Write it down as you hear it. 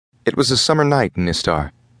It was a summer night in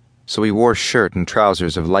Istar, so he wore shirt and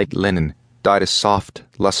trousers of light linen, dyed a soft,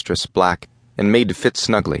 lustrous black, and made to fit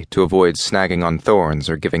snugly to avoid snagging on thorns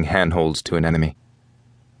or giving handholds to an enemy.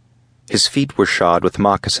 His feet were shod with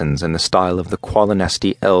moccasins in the style of the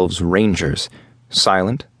Qualinesti elves' rangers,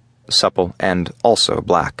 silent, supple, and also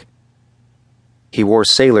black. He wore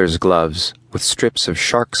sailor's gloves with strips of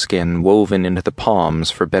shark skin woven into the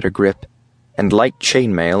palms for better grip, and light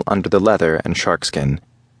chainmail under the leather and sharkskin.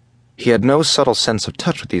 He had no subtle sense of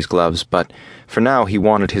touch with these gloves, but for now he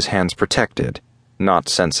wanted his hands protected, not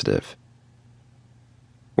sensitive.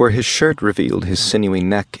 Where his shirt revealed his sinewy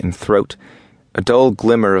neck and throat, a dull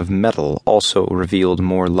glimmer of metal also revealed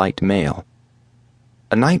more light mail.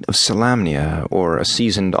 A knight of Salamnia or a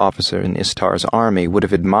seasoned officer in Istar's army would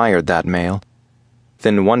have admired that mail,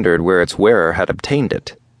 then wondered where its wearer had obtained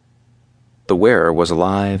it. The wearer was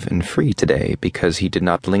alive and free today because he did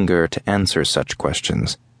not linger to answer such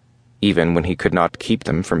questions, even when he could not keep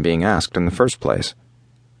them from being asked in the first place.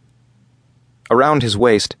 Around his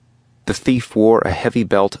waist, the thief wore a heavy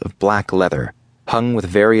belt of black leather, hung with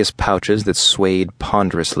various pouches that swayed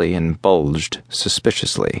ponderously and bulged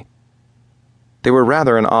suspiciously. They were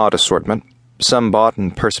rather an odd assortment, some bought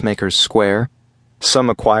in Pursemaker's Square, some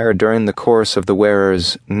acquired during the course of the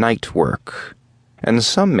wearer's night work, and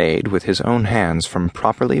some made with his own hands from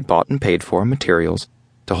properly bought and paid for materials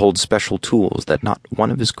to hold special tools that not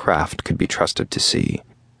one of his craft could be trusted to see.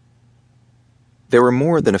 There were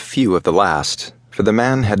more than a few of the last, for the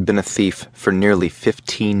man had been a thief for nearly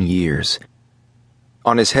 15 years.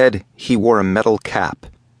 On his head he wore a metal cap,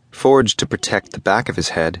 forged to protect the back of his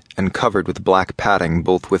head and covered with black padding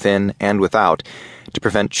both within and without to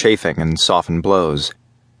prevent chafing and soften blows.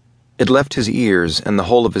 It left his ears and the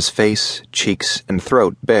whole of his face, cheeks, and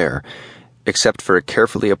throat bare, except for a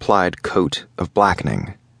carefully applied coat of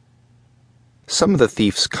blackening. Some of the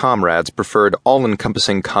thief's comrades preferred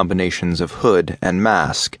all-encompassing combinations of hood and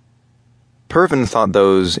mask. Pervin thought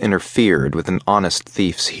those interfered with an honest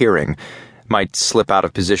thief's hearing, might slip out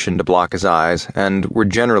of position to block his eyes, and were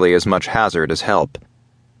generally as much hazard as help.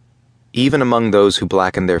 Even among those who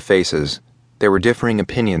blackened their faces, there were differing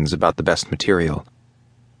opinions about the best material.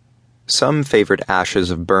 Some favored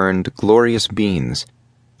ashes of burned, glorious beans,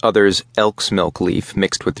 others elk's milk leaf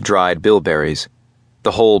mixed with dried bilberries,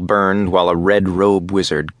 the whole burned while a red robe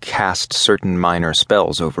wizard cast certain minor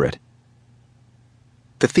spells over it.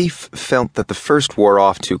 The thief felt that the first wore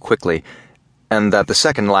off too quickly, and that the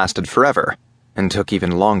second lasted forever, and took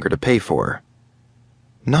even longer to pay for.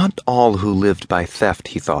 Not all who lived by theft,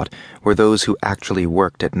 he thought, were those who actually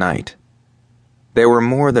worked at night. There were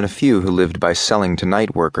more than a few who lived by selling to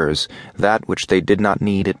night workers that which they did not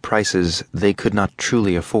need at prices they could not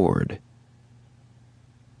truly afford.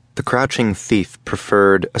 The crouching thief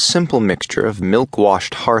preferred a simple mixture of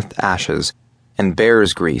milk-washed hearth ashes and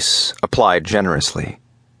bear's grease applied generously.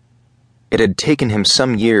 It had taken him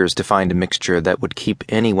some years to find a mixture that would keep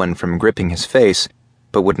anyone from gripping his face,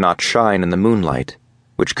 but would not shine in the moonlight,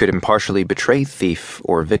 which could impartially betray thief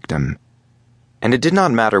or victim. And it did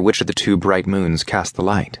not matter which of the two bright moons cast the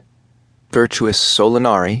light. Virtuous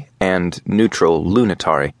Solinari and neutral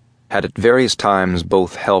Lunitari had at various times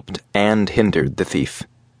both helped and hindered the thief.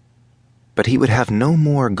 But he would have no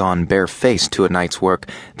more gone barefaced to a night's work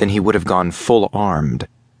than he would have gone full-armed.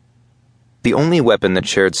 The only weapon that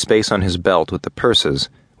shared space on his belt with the purses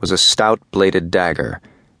was a stout-bladed dagger,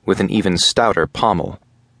 with an even stouter pommel.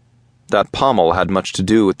 That pommel had much to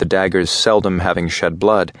do with the dagger's seldom having shed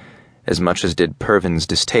blood, as much as did Pervin's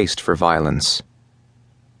distaste for violence.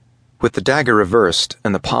 With the dagger reversed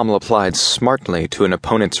and the pommel applied smartly to an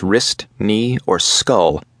opponent's wrist, knee, or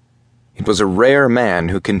skull, it was a rare man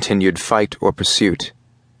who continued fight or pursuit,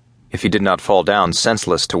 if he did not fall down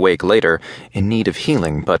senseless to wake later, in need of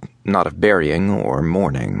healing but not of burying or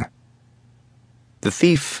mourning. The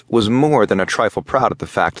thief was more than a trifle proud of the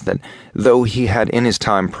fact that, though he had in his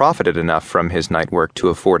time profited enough from his night work to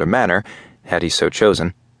afford a manor, had he so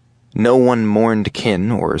chosen, no one mourned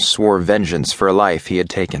kin or swore vengeance for a life he had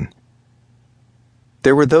taken.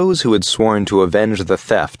 There were those who had sworn to avenge the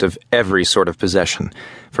theft of every sort of possession,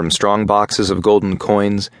 from strong boxes of golden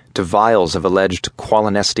coins to vials of alleged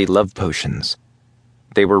Qualinesti love potions.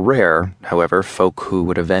 They were rare, however, folk who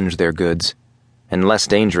would avenge their goods, and less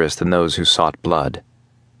dangerous than those who sought blood.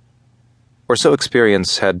 Or so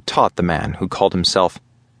experience had taught the man who called himself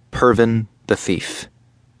Pervin the Thief.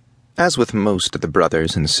 As with most of the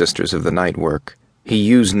brothers and sisters of the night work, he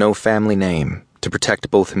used no family name to protect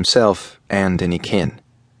both himself and any kin.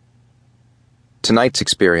 Tonight's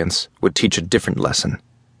experience would teach a different lesson,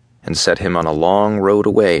 and set him on a long road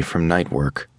away from night work.